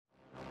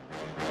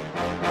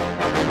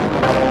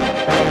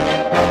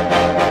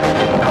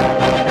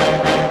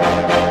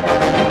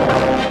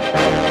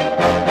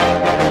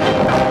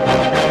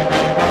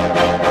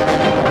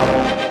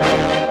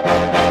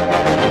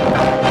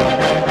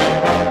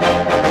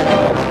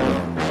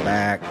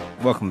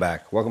Welcome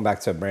back. Welcome back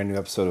to a brand new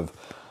episode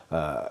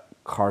of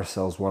Car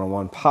Sales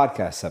 101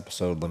 podcast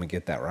episode. Let me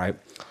get that right.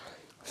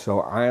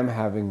 So I am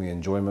having the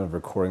enjoyment of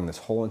recording this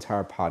whole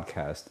entire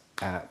podcast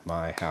at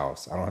my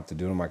house. I don't have to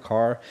do it in my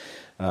car.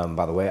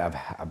 By the way, I've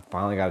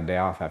finally got a day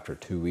off after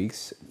 2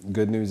 weeks.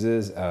 Good news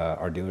is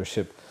our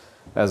dealership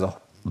as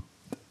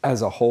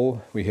a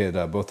whole, we hit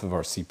both of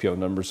our CPO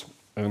numbers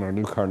and our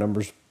new car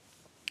numbers,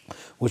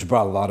 which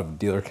brought a lot of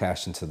dealer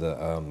cash into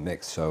the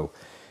mix. So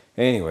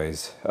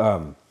anyways,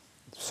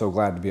 so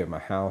glad to be at my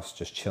house,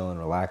 just chilling,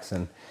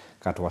 relaxing.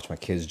 Got to watch my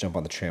kids jump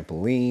on the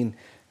trampoline.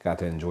 Got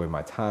to enjoy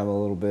my time a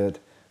little bit.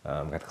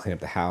 Got to clean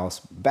up the house.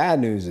 Bad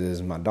news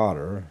is my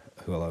daughter,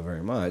 who I love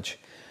very much,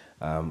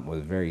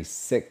 was very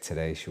sick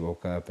today. She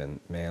woke up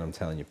and, man, I'm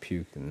telling you,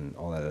 puke and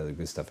all that other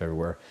good stuff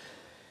everywhere.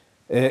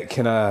 It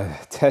can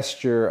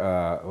test your,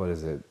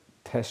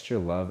 test your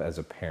love as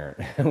a parent,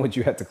 what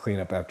you have to clean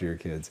up after your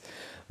kids.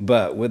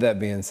 But with that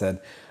being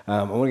said,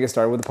 I want to get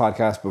started with the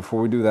podcast.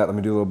 Before we do that, let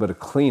me do a little bit of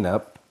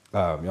cleanup.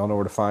 Y'all know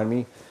where to find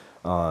me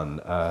on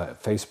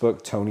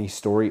Facebook, Tony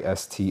Story,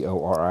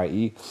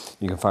 Storie.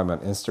 You can find me on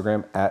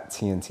Instagram at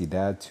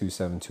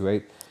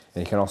TNTDad2728.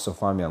 And you can also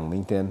find me on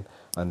LinkedIn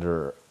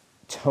under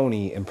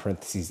Tony, in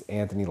parentheses,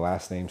 Anthony,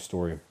 last name,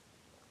 Story.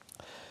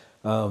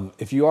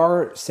 If you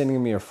are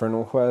sending me a friend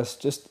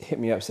request, just hit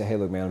me up, say, hey,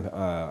 look, man,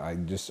 I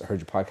just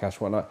heard your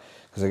podcast, whatnot,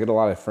 because I get a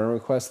lot of friend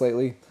requests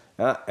lately,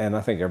 and I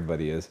think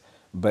everybody is.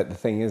 But the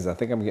thing is, I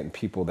think I'm getting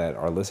people that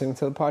are listening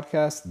to the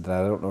podcast that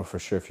I don't know for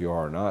sure if you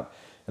are or not,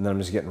 and then I'm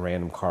just getting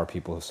random car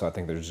people, so I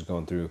think they're just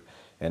going through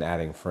and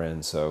adding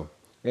friends. So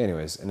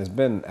anyways, and it's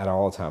been at an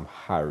all-time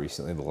high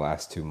recently the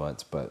last 2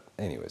 months. But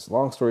anyways,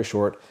 long story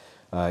short,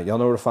 y'all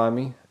know where to find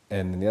me.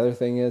 And the other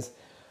thing is,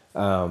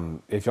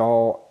 if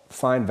y'all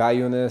find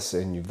value in this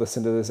and you've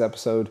listened to this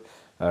episode,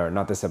 or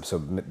not this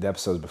episode, the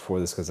episodes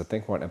before this, because I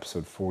think we're on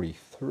episode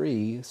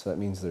 43, so that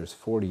means there's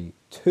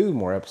 42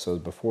 more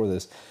episodes before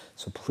this.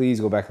 So please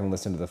go back and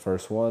listen to the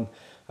first one.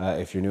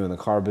 If you're new in the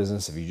car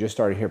business, if you just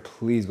started here,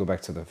 please go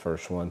back to the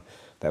first one.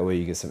 That way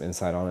you get some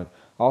insight on it.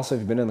 Also, if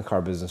you've been in the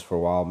car business for a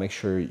while, make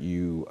sure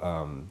you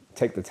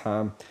take the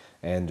time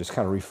and just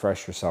kind of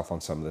refresh yourself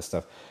on some of this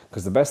stuff.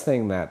 Because the best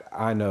thing that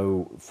I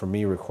know for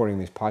me recording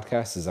these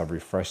podcasts is I've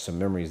refreshed some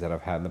memories that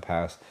I've had in the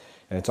past.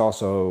 And it's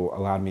also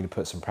allowed me to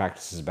put some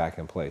practices back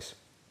in place.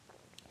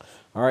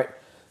 All right.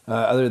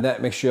 Other than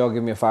that, make sure y'all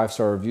give me a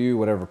 5-star review,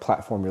 whatever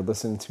platform you're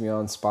listening to me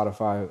on,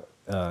 Spotify,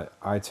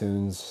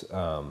 iTunes,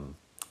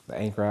 the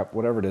Anchor app,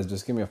 whatever it is,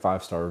 just give me a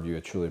 5-star review.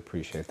 I truly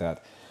appreciate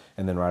that.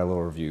 And then write a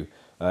little review.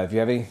 If you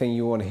have anything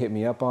you want to hit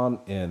me up on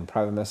in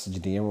private message,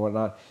 DM or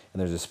whatnot, and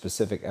there's a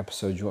specific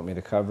episode you want me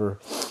to cover,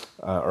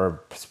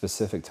 or a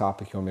specific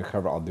topic you want me to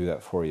cover, I'll do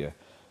that for you.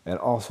 And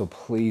also,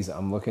 please,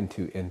 I'm looking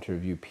to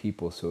interview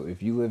people. So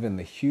if you live in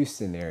the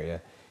Houston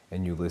area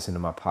and you listen to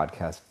my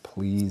podcast,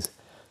 please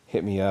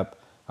hit me up.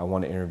 I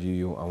want to interview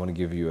you. I want to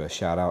give you a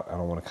shout out. I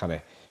don't want to kind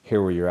of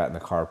hear where you're at in the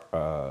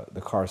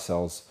car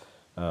sales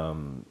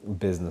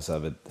business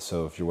of it.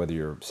 So whether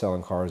you're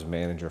selling cars,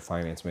 manager,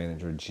 finance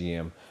manager,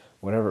 GM,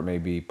 whatever it may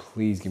be,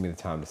 please give me the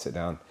time to sit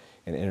down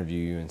and interview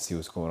you and see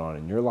what's going on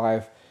in your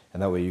life.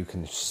 And that way you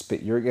can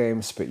spit your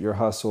game, spit your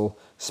hustle,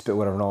 spit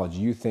whatever knowledge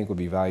you think would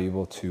be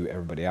valuable to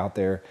everybody out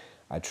there.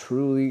 I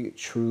truly,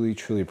 truly,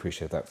 truly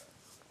appreciate that.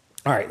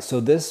 All right, so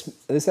this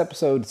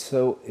episode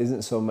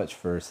isn't so much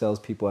for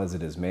salespeople as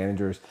it is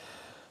managers.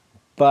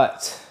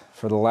 But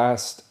for the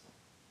last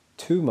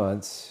 2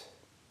 months,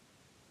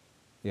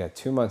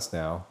 2 months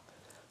now,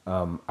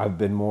 I've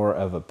been more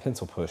of a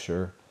pencil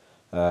pusher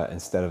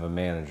instead of a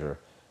manager.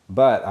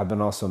 But I've been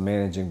also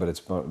managing, but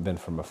it's been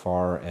from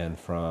afar and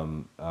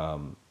from... how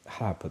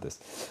do I put this?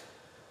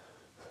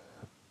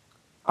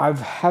 I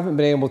haven't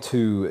been able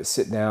to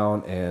sit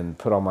down and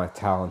put all my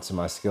talents and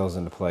my skills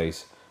into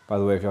place. By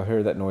the way, if y'all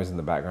hear that noise in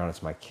the background,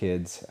 it's my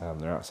kids.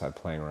 They're outside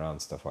playing around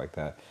and stuff like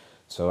that.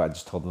 So I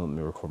just told them, let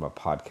me record my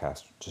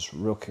podcast. Just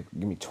real quick,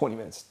 give me 20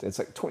 minutes. It's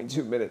like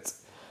 22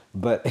 minutes.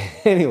 But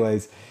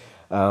anyways,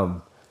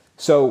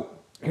 so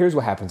here's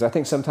what happens. I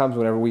think sometimes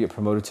whenever we get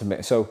promoted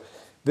to... So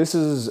this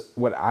is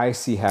what I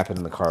see happen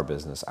in the car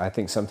business. I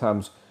think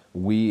sometimes...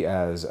 we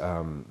as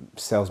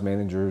sales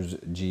managers,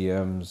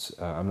 GMs,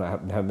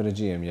 haven't been a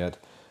GM yet,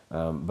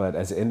 but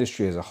as an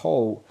industry as a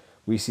whole,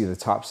 we see the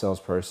top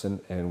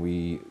salesperson and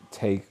we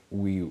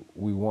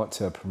want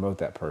to promote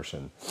that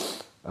person.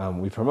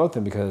 We promote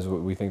them because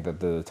we think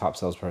that the top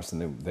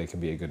salesperson, they can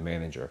be a good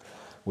manager,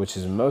 which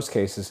is in most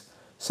cases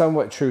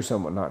somewhat true,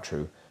 somewhat not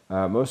true.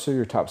 Most of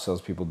your top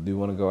salespeople do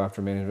want to go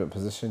after management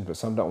positions, but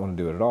some don't want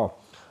to do it at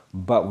all.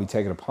 But we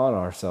take it upon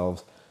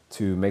ourselves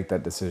to make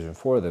that decision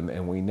for them,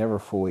 and we never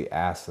fully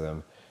ask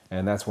them.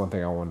 And that's one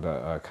thing I wanted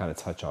to kind of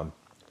touch on.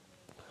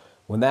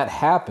 When that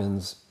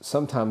happens,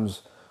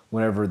 sometimes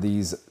whenever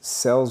these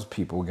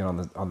salespeople get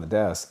on the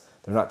desk,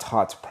 they're not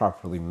taught to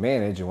properly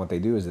manage, and what they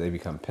do is they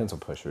become pencil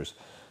pushers.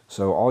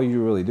 So all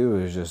you really do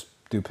is just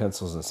do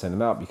pencils and send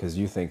them out because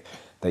you think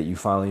that you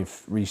finally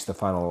reached the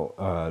final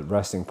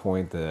resting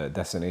point, the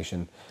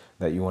destination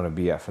that you want to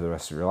be at for the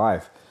rest of your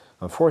life.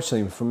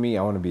 Unfortunately for me,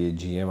 I want to be a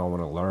GM. I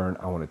want to learn.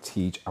 I want to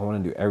teach. I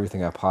want to do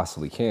everything I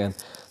possibly can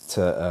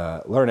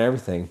to learn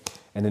everything.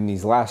 And in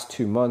these last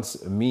 2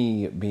 months,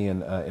 me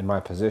being in my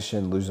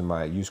position, losing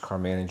my used car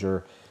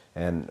manager,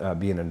 and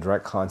being in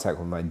direct contact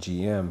with my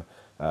GM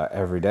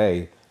every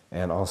day,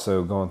 and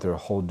also going through a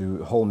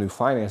whole new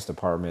finance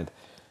department,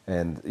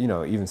 and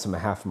even some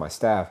half of my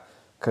staff.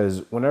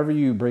 Because whenever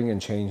you bring in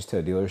change to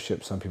a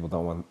dealership, some people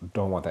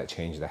don't want that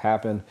change to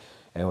happen,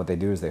 and what they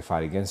do is they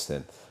fight against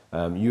it.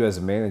 You as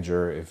a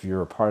manager, if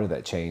you're a part of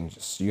that change,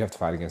 you have to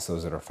fight against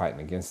those that are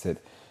fighting against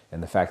it,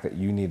 and the fact that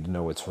you need to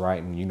know what's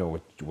right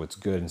and what's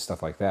good and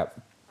stuff like that.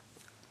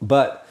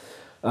 But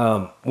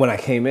when I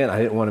came in, I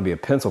didn't want to be a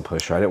pencil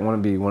pusher. I didn't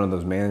want to be one of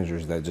those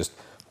managers that just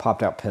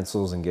popped out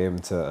pencils and gave them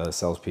to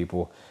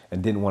salespeople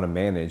and didn't want to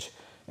manage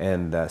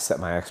and set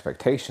my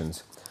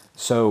expectations.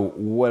 So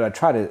what I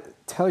try to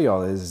tell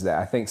y'all is that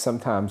I think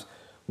sometimes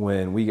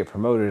when we get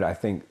promoted, I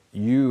think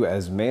you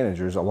as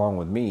managers, along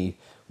with me,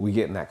 we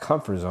get in that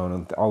comfort zone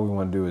and all we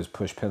want to do is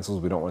push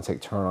pencils. We don't want to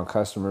take turn on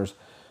customers,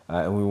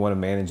 and we want to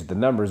manage the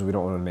numbers. We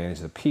don't want to manage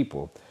the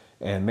people.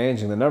 And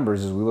managing the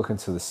numbers is we look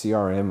into the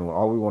CRM, and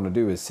all we want to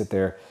do is sit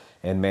there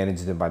and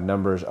manage them by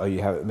numbers. Oh,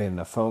 you haven't made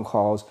enough phone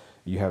calls.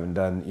 You haven't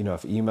done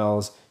enough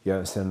emails. You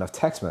haven't sent enough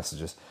text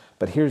messages.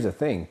 But here's the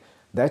thing.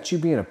 That's you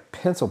being a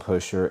pencil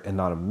pusher and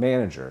not a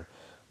manager.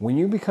 When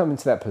you become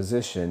into that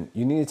position,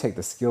 you need to take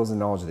the skills and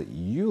knowledge that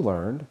you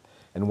learned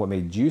and what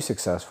made you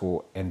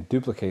successful and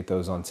duplicate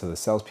those onto the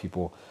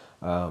salespeople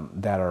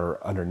that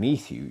are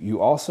underneath you.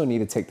 You also need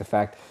to take the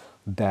fact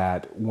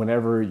that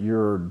whenever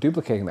you're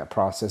duplicating that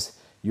process,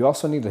 you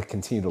also need to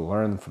continue to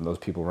learn from those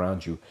people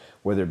around you,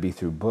 whether it be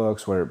through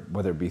books,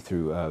 whether it be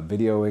through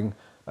videoing,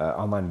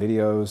 online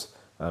videos,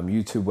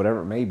 YouTube,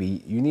 whatever it may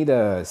be. You need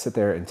to sit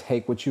there and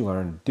take what you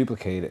learn,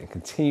 duplicate it, and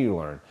continue to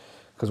learn.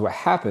 Because what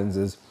happens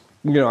is,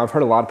 I've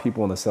heard a lot of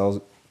people in the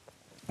sales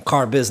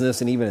car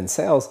business and even in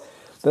sales,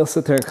 they'll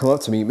sit there and come up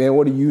to me, man,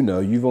 what do you know?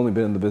 You've only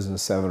been in the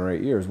business 7 or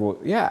 8 years. Well,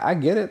 yeah, I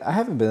get it. I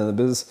haven't been in the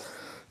business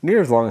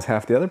near as long as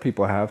half the other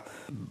people have.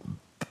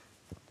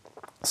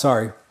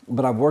 Sorry,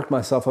 but I've worked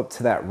myself up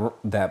to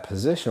that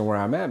position where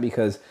I'm at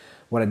because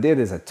what I did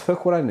is I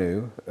took what I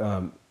knew.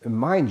 And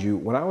mind you,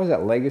 when I was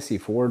at Legacy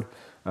Ford,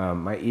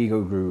 my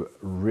ego grew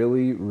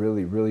really,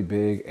 really, really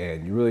big,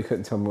 and you really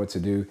couldn't tell me what to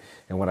do.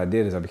 And what I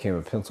did is I became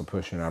a pencil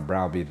pusher, and I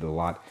browbeated a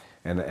lot.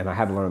 And I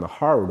had to learn the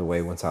hard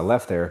way once I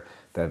left there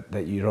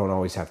that you don't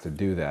always have to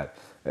do that.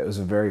 It was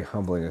a very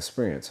humbling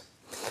experience.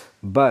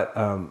 But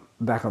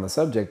back on the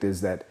subject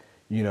is that,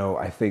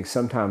 I think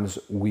sometimes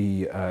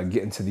we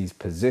get into these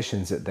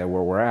positions that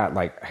where we're at,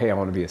 like, hey, I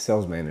want to be a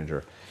sales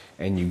manager.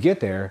 And you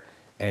get there,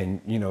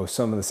 and,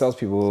 some of the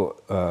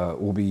salespeople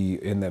will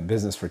be in that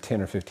business for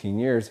 10 or 15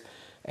 years,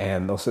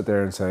 and they'll sit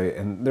there and say,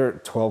 and they're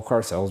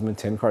 12-car salesmen,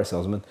 10-car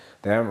salesmen.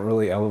 They haven't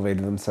really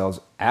elevated themselves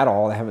at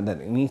all. They haven't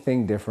done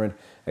anything different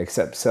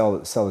except sell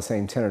the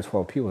same 10 or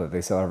 12 people that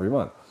they sell every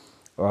month.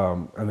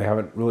 And they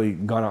haven't really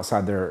gone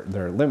outside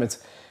their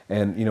limits.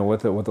 And what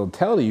they'll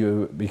tell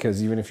you,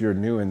 because even if you're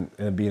new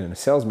in being a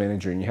sales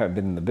manager and you haven't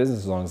been in the business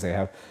as long as they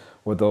have,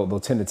 what they'll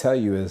tend to tell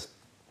you is,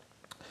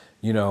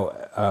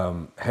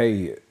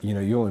 hey,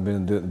 you only been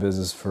in the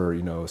business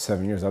for,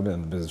 7 years. I've been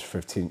in the business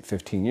for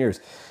 15 years.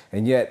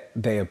 And yet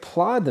they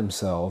applaud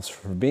themselves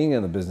for being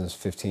in the business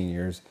 15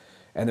 years,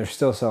 and they're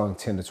still selling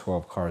 10 to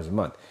 12 cars a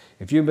month.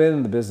 If you've been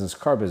in the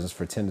car business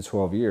for 10 to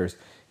 12 years,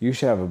 you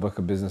should have a book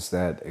of business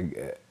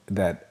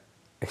that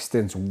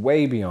extends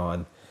way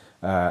beyond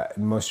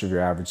most of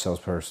your average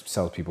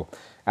salespeople.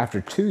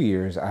 After 2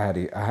 years,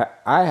 I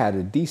had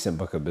a decent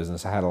book of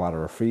business. I had a lot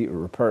of repeat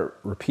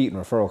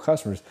and referral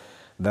customers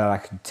that I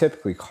could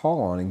typically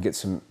call on and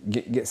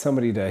get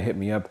somebody to hit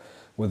me up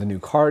with a new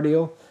car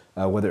deal,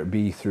 whether it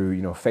be through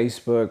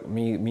Facebook,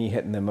 me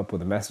hitting them up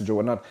with a message or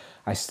whatnot.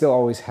 I still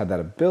always had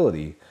that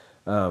ability,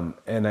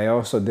 and I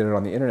also did it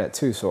on the internet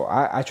too. So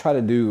I try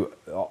to do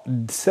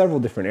several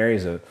different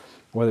areas of,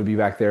 whether it be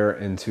back there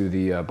into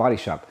the body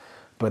shop.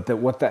 But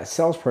what that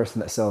salesperson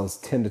that sells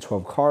 10 to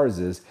 12 cars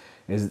is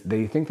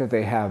they think that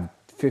they have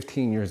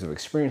 15 years of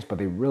experience, but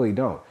they really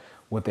don't.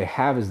 What they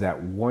have is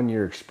that 1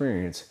 year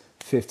experience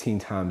 15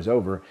 times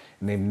over,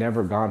 and they've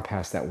never gone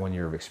past that 1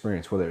 year of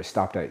experience, whether it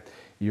stopped at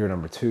year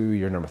number 2,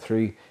 year number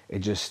 3, it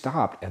just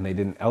stopped, and they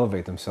didn't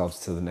elevate themselves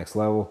to the next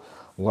level,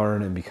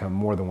 learn, and become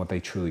more than what they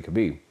truly could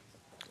be.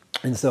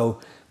 And so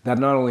that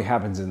not only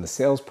happens in the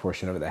sales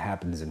portion of it, that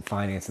happens in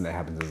finance, and that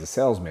happens as a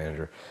sales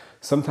manager.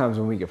 Sometimes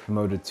when we get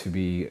promoted to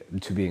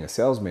being a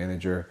sales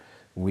manager,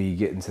 we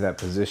get into that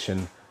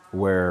position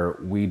where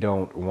we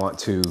don't want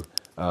to,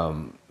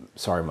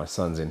 sorry, my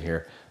son's in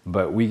here,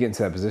 but we get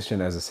into that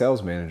position as a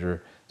sales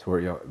manager to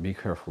where, be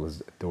careful,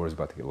 this door is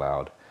about to get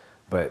loud.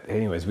 But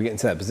anyways, we get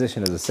into that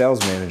position as a sales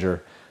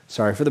manager.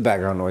 Sorry for the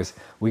background noise.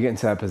 We get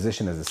into that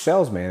position as a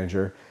sales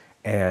manager,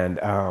 and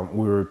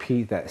we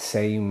repeat that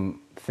same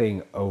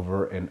thing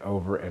over and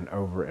over and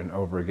over and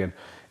over again.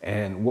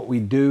 And what we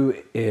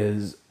do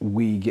is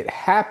we get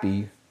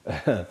happy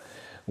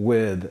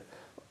with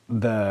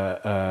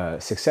the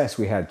success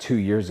we had 2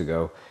 years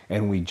ago,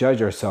 and we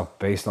judge ourselves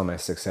based on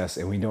that success,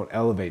 and we don't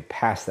elevate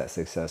past that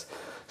success.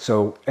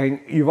 So, and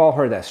you've all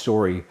heard that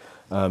story,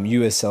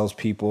 you as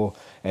salespeople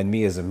and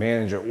me as a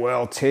manager.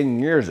 Well, 10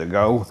 years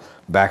ago,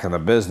 back in the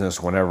business,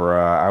 whenever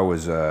I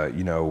was,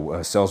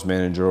 a sales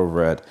manager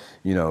over at,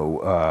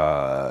 ABC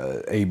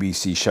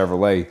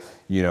Chevrolet,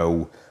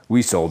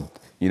 we sold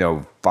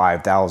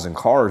 5,000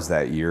 cars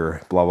that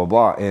year, blah, blah,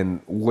 blah.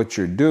 And what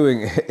you're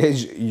doing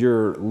is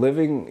you're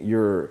living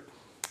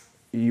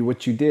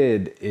what you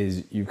did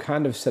is you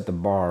kind of set the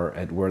bar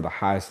at where the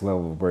highest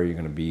level of where you're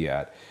going to be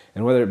at.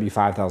 And whether it be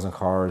 5,000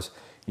 cars,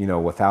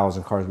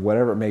 1,000 cars,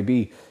 whatever it may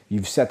be,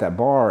 you've set that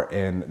bar,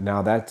 and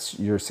now that's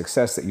your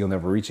success that you'll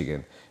never reach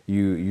again.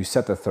 You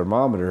set the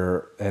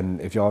thermometer, and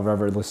if y'all have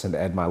ever listened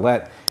to Ed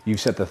Milet, you've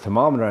set the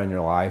thermometer in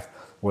your life,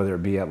 whether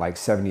it be at like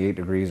 78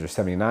 degrees or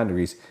 79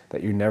 degrees,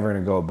 that you're never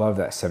going to go above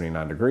that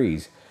 79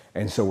 degrees.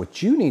 And so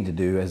what you need to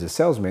do as a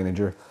sales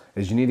manager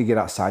is you need to get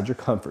outside your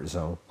comfort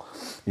zone.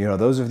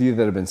 Those of you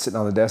that have been sitting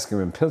on the desk and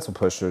been pencil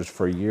pushers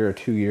for a year or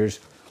 2 years,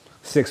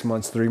 6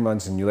 months, 3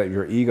 months, and you let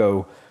your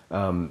ego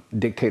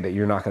dictate that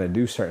you're not going to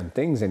do certain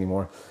things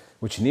anymore,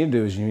 what you need to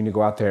do is you need to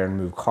go out there and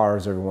move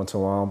cars every once in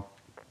a while.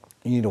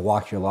 You need to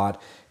walk your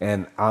lot.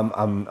 And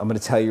I'm going to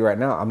tell you right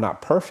now, I'm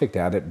not perfect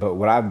at it, but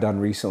what I've done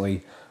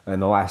recently in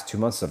the last 2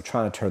 months is I'm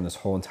trying to turn this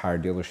whole entire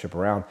dealership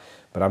around,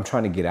 but I'm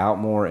trying to get out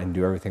more and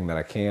do everything that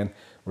I can.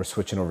 We're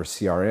switching over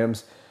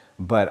CRMs.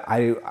 But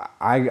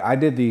I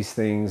did these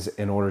things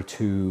in order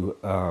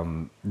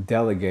to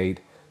delegate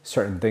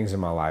certain things in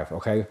my life,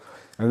 okay?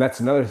 And that's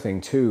another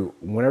thing too.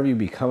 Whenever you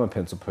become a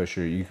pencil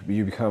pusher,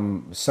 you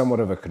become somewhat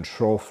of a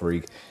control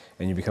freak,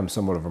 and you become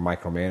somewhat of a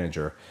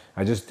micromanager.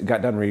 I just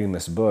got done reading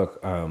this book.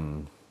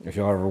 If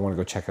y'all ever want to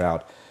go check it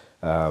out,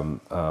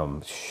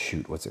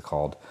 what's it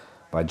called?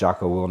 By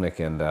Jocko Willink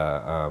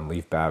and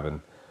Leif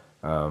Babin,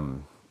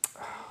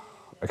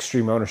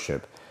 Extreme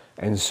Ownership.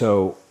 And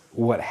so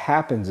what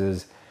happens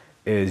is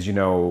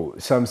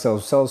some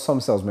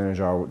sales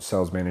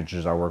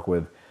managers I work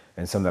with,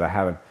 and some that I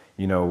haven't,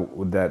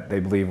 that they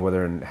believe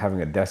whether in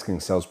having a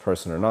desking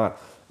salesperson or not.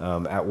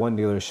 At one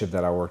dealership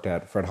that I worked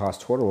at, Fred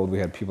Haas Torterworld, we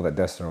had people that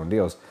desk their own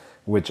deals,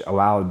 which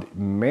allowed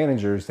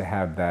managers to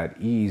have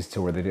that ease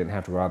to where they didn't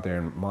have to go out there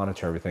and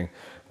monitor everything.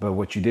 But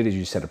what you did is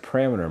you set a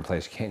parameter in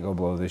place. You can't go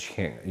below this.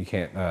 You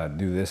can't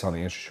do this on the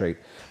interest rate,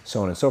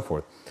 so on and so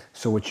forth.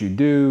 So what you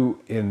do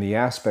in the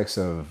aspects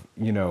of,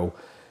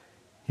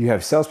 you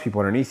have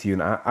salespeople underneath you,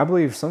 and I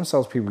believe some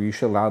salespeople, you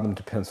should allow them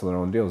to pencil their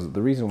own deals.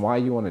 The reason why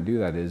you want to do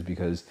that is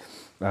because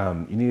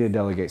you need to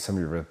delegate some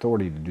of your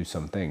authority to do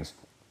some things.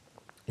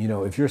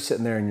 If you're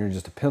sitting there and you're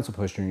just a pencil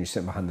pusher and you're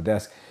sitting behind the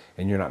desk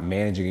and you're not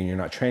managing and you're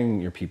not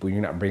training your people,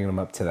 you're not bringing them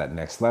up to that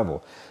next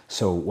level.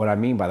 So what I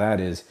mean by that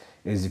is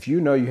if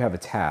you have a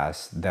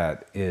task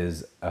that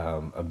is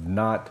of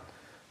not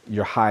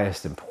your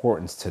highest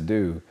importance to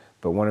do,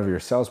 but one of your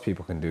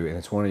salespeople can do, and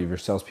it's one of your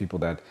salespeople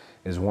that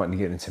is wanting to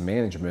get into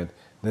management,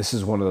 this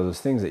is one of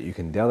those things that you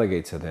can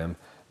delegate to them,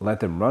 let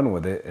them run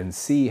with it, and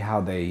see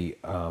how they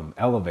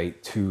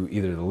elevate to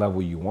either the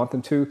level you want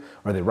them to,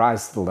 or they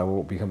rise to the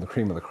level, become the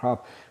cream of the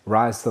crop,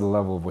 rise to the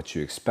level of what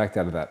you expect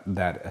out of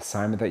that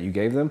assignment that you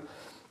gave them.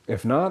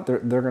 If not, they're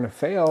going to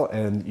fail,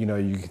 and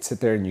you can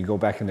sit there and you go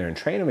back in there and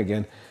train them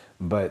again,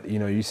 but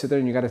you sit there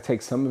and you got to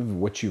take some of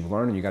what you've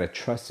learned and you got to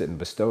trust it and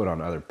bestow it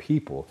on other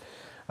people.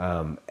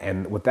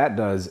 And what that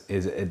does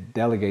is it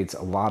delegates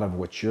a lot of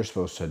what you're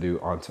supposed to do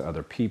onto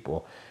other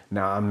people.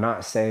 Now, I'm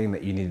not saying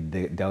that you need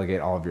to delegate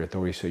all of your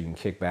authority so you can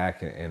kick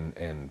back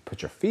and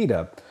put your feet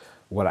up.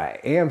 What I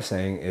am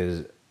saying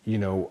is,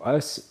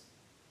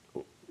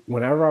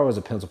 whenever I was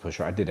a pencil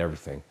pusher, I did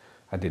everything.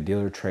 I did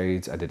dealer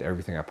trades. I did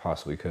everything I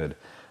possibly could.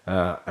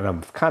 And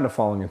I'm kind of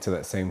falling into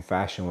that same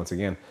fashion once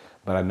again.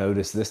 But I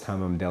noticed this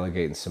time I'm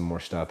delegating some more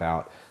stuff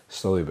out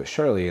slowly but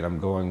surely. And I'm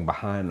going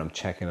behind and I'm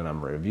checking and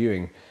I'm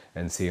reviewing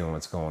and seeing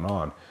what's going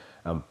on.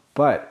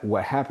 But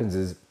what happens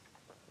is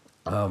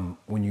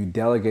when you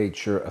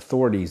delegate your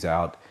authorities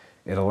out,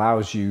 it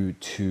allows you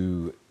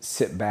to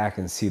sit back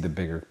and see the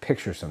bigger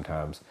picture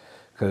sometimes.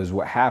 Because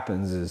what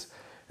happens is,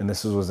 and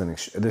this was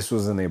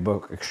in the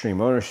book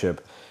Extreme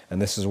Ownership,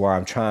 and this is why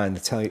I'm trying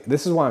to tell you.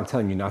 This is why I'm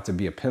telling you not to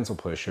be a pencil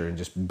pusher and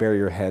just bury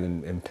your head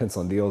in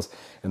penciling deals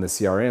in the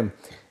CRM.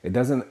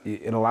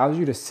 It allows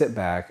you to sit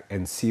back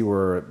and see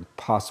where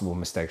possible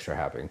mistakes are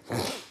happening.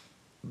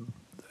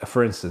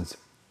 For instance,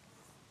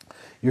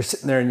 you're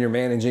sitting there and you're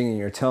managing and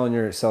you're telling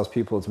your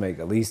salespeople to make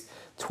at least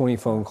 20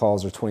 phone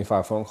calls or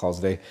 25 phone calls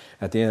a day.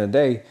 At the end of the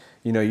day,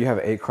 you have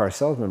an 8-car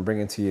salesman bring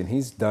it to you and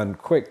he's done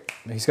quick.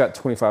 He's got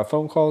 25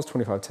 phone calls,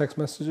 25 text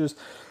messages,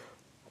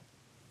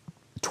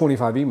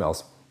 25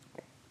 emails.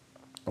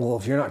 Well,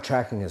 if you're not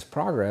tracking his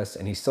progress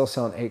and he's still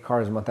selling 8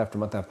 cars month after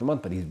month after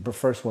month, but he's the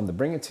first one to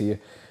bring it to you,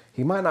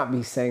 he might not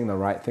be saying the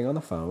right thing on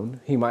the phone.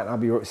 He might not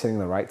be sending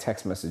the right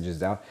text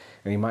messages out,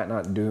 and he might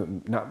not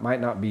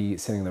be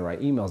sending the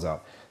right emails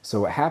out. So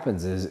what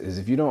happens is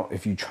if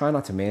you try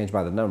not to manage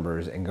by the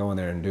numbers and go in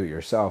there and do it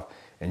yourself,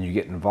 and you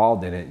get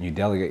involved in it and you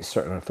delegate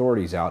certain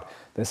authorities out,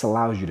 this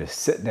allows you to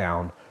sit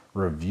down,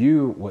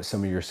 review what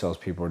some of your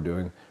salespeople are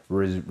doing,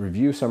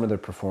 review some of their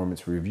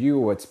performance, review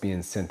what's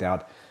being sent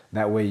out.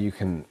 That way you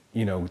can,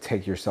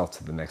 take yourself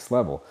to the next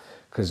level.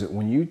 Because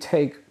when you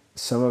take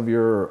some of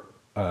your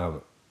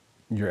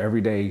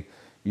everyday,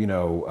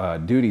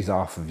 duties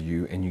off of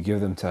you and you give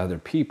them to other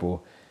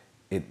people,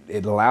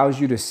 it allows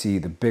you to see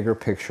the bigger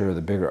picture,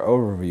 the bigger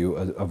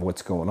overview of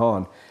what's going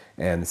on,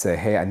 and say,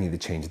 hey, I need to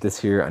change this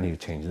here. I need to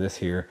change this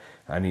here.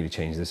 I need to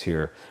change this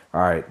here.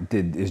 All right,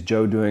 is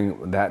Joe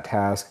doing that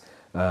task?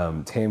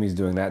 Tammy's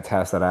doing that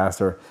task that I asked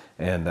her,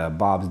 and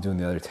Bob's doing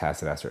the other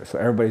task that I asked her. So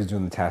everybody's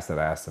doing the task that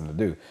I asked them to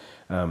do.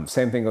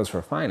 Same thing goes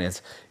for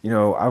finance.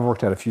 I've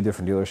worked at a few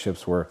different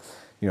dealerships where,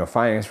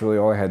 finance really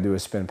all I had to do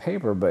is spend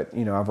paper. But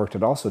I've worked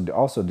at also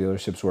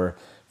dealerships where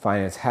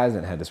finance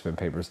hasn't had to spend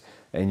papers,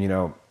 and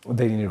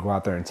they need to go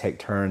out there and take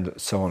turns,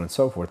 so on and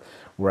so forth.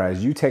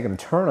 Whereas you taking a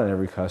turn on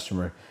every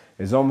customer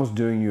is almost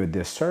doing you a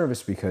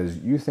disservice, because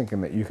you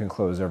thinking that you can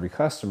close every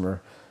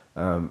customer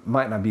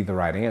might not be the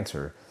right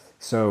answer.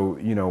 So,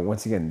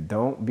 once again,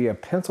 don't be a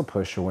pencil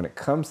pusher when it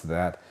comes to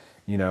that,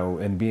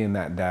 and being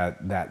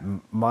that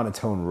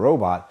monotone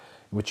robot.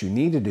 What you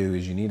need to do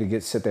is you need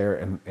to sit there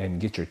and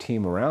get your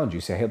team around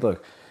you. Say, hey,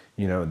 look,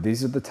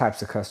 these are the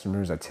types of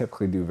customers I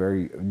typically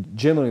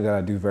generally that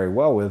I do very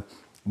well with,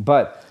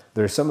 but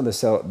there's some of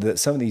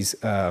these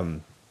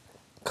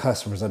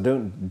customers I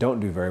don't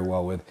do very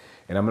well with,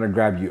 and I'm going to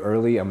grab you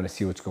early. I'm going to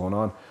see what's going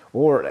on.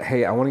 Or,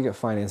 hey, I want to get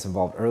finance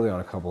involved early on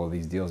a couple of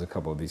these deals, a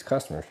couple of these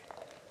customers.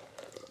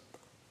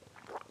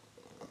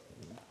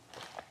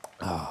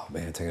 Oh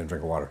man, taking a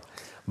drink of water.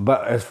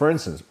 But as for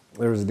instance,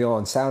 there was a deal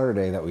on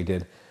Saturday that we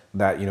did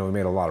that, we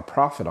made a lot of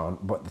profit on.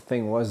 But the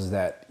thing was is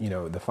that,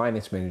 the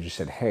finance manager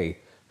said, hey,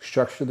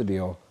 structure the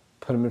deal,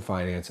 put them in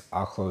finance,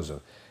 I'll close them.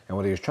 And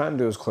what he was trying to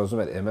do is close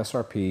them at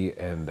MSRP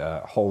and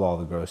hold all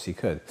the gross he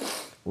could.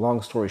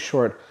 Long story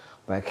short,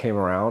 that came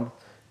around,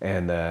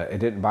 and it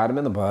didn't bite him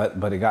in the butt,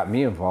 but it got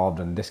me involved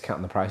in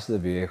discounting the price of the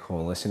vehicle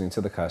and listening to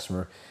the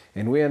customer.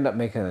 And we ended up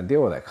making a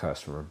deal with that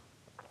customer.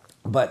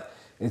 But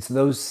it's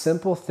those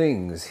simple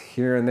things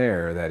here and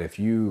there that if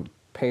you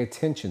pay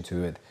attention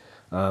to it,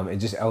 it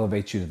just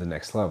elevates you to the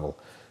next level.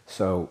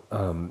 So,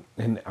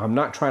 and I'm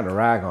not trying to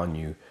rag on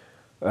you,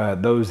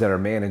 those that are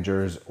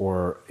managers,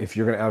 or if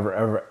you're going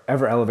to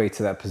ever elevate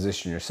to that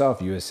position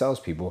yourself, you as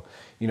salespeople,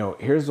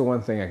 here's the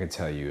one thing I can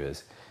tell you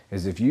is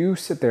if you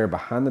sit there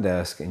behind the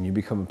desk and you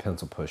become a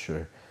pencil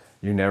pusher,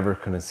 you're never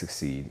going to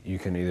succeed. You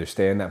can either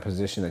stay in that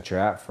position that you're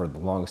at for the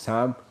longest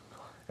time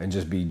and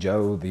just be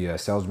Joe, the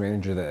sales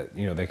manager that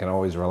they can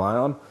always rely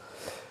on,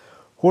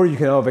 or you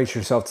can elevate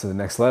yourself to the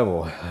next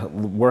level.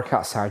 Work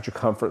outside your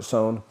comfort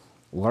zone.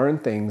 Learn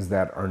things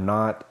that are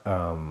not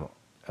how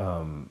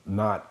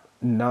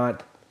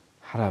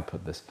do I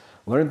put this?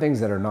 Learn things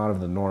that are not of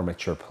the norm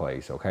at your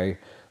place. Okay,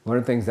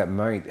 learn things that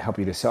might help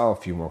you to sell a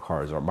few more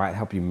cars, or might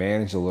help you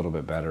manage a little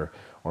bit better,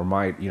 or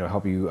might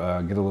help you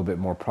get a little bit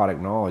more product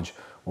knowledge,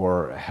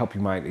 or help you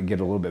might get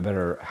a little bit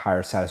better,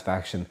 higher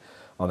satisfaction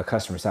on the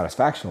customer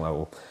satisfaction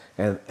level.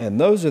 And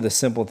those are the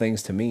simple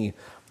things to me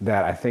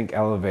that I think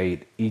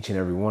elevate each and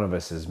every one of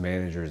us as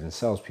managers and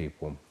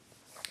salespeople.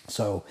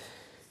 So,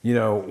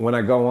 when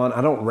I go on,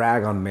 I don't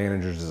rag on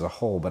managers as a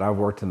whole, but I've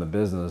worked in the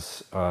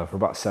business for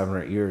about 7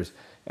 or 8 years,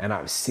 and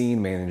I've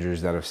seen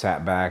managers that have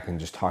sat back and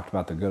just talked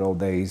about the good old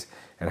days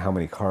and how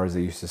many cars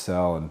they used to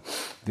sell and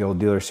the old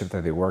dealership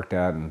that they worked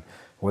at and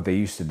what they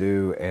used to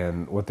do.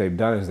 And what they've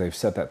done is they've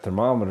set that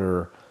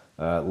thermometer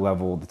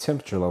level, the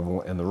temperature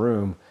level in the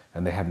room,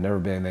 and they have never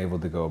been able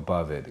to go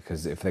above it,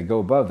 because if they go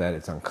above that,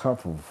 it's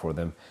uncomfortable for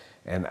them.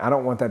 And I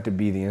don't want that to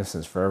be the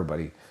instance for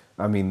everybody.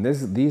 I mean,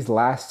 these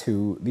last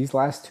 2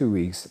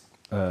 weeks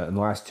and the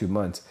last 2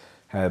 months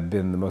have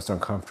been the most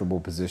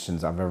uncomfortable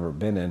positions I've ever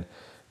been in,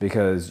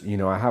 because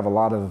I have a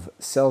lot of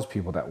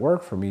salespeople that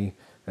work for me,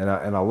 and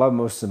I love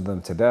most of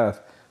them to death,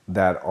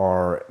 that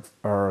are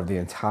the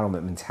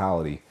entitlement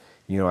mentality.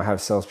 I have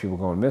salespeople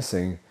going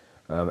missing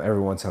every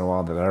once in a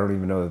while that I don't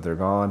even know that they're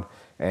gone.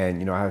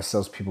 And, I have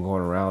salespeople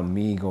going around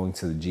me, going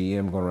to the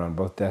GM, going around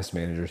both desk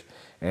managers.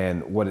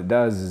 And what it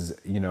does is,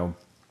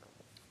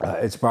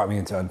 it's brought me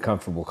into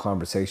uncomfortable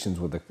conversations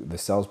with the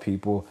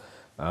salespeople.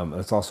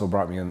 It's also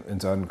brought me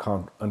into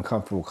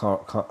uncomfortable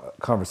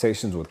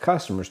conversations with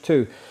customers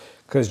too.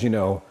 Because,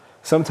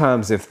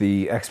 sometimes if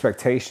the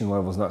expectation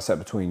level is not set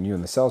between you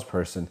and the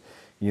salesperson,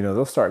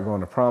 they'll start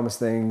going to promise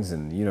things,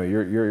 and,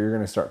 you're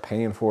going to start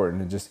paying for it.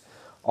 And it just,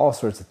 all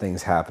sorts of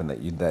things happen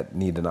that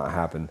need to not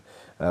happen.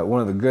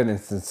 One of the good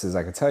instances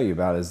I can tell you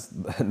about is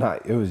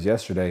it was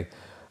yesterday,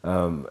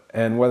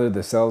 and whether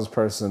the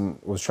salesperson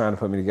was trying to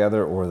put me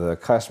together or the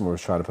customer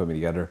was trying to put me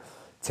together,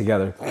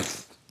 the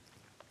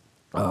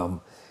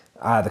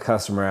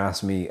customer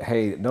asked me,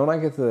 "Hey, don't I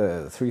get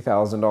the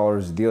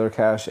 $3,000 dealer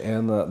cash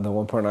and the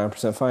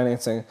 1.9%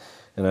 financing?"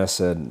 And I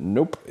said,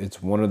 "Nope,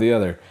 it's one or the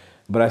other."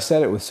 But I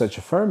said it with such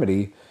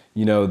affirmity,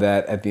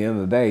 that at the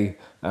end of the day,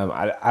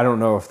 I don't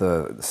know if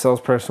the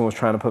salesperson was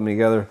trying to put me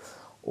together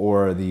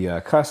or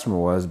the customer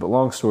was, but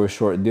long story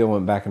short, the deal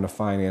went back into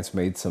finance,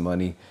 made some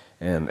money,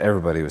 and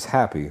everybody was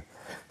happy.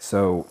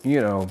 So,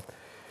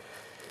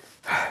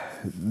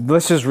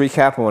 let's just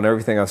recap on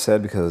everything I've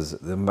said because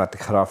I'm about to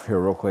cut off here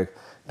real quick.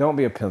 Don't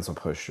be a pencil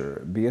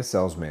pusher. Be a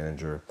sales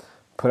manager.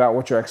 Put out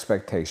what your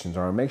expectations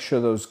are. Make sure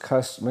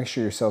make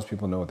sure your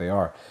salespeople know what they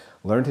are.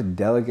 Learn to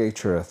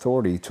delegate your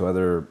authority to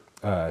other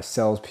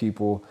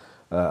salespeople,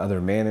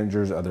 other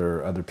managers,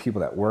 other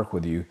people that work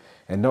with you,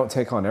 and don't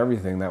take on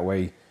everything. That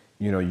way,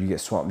 you get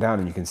swamped down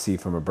and you can see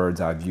from a bird's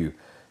eye view.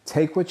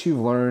 Take what you've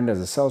learned as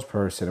a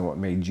salesperson and what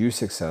made you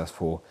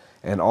successful,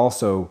 and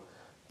also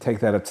take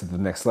that up to the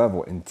next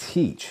level and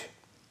teach,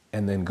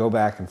 and then go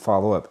back and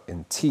follow up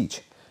and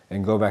teach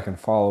and go back and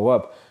follow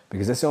up,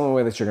 because that's the only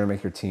way that you're going to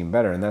make your team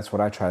better. And that's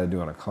what I try to do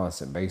on a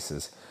constant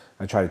basis.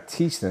 I try to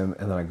teach them,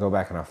 and then I go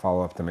back and I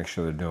follow up to make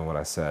sure they're doing what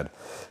I said.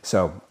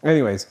 So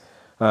anyways,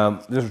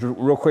 just a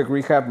real quick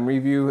recap and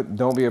review.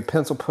 Don't be a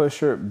pencil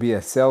pusher. Be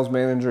a sales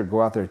manager.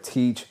 Go out there,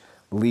 teach,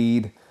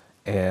 lead,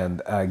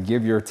 and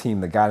give your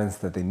team the guidance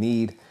that they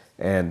need.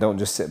 And don't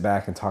just sit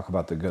back and talk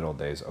about the good old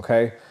days,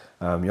 okay?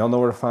 Y'all know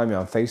where to find me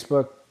on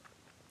Facebook.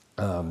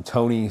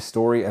 Tony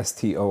Story,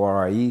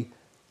 STORIE.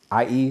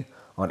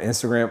 On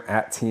Instagram,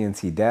 at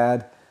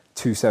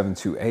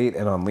TNTDad2728.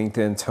 And on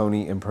LinkedIn,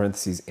 Tony, in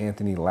parentheses,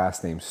 Anthony,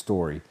 last name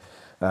Story.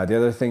 The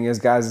other thing is,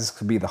 guys, this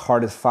could be the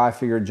hardest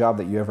 5-figure job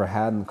that you ever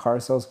had in car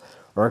sales,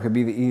 or it could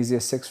be the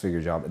easiest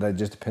 6-figure job. That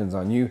just depends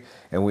on you,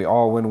 and we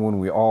all win when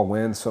we all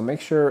win. So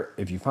make sure,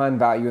 if you find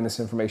value in this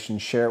information,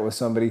 share it with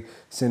somebody,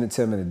 send it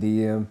to them in a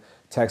DM,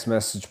 text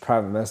message,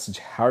 private message,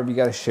 however you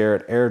got to share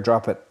it,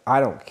 airdrop it.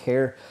 I don't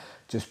care.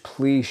 Just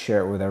please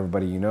share it with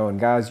everybody you know. And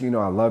guys, I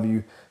love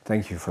you.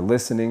 Thank you for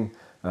listening.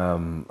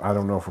 I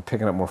don't know if we're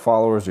picking up more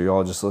followers or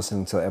y'all just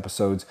listening to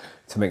episodes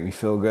to make me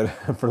feel good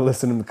for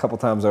listening a couple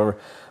times over.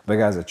 But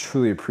guys, I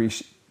truly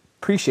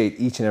appreciate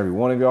each and every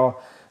one of y'all.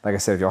 Like I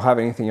said, if y'all have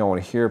anything y'all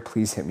want to hear,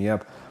 please hit me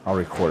up. I'll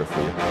record it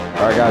for you.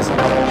 All right, guys.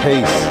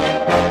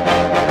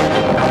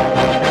 Peace.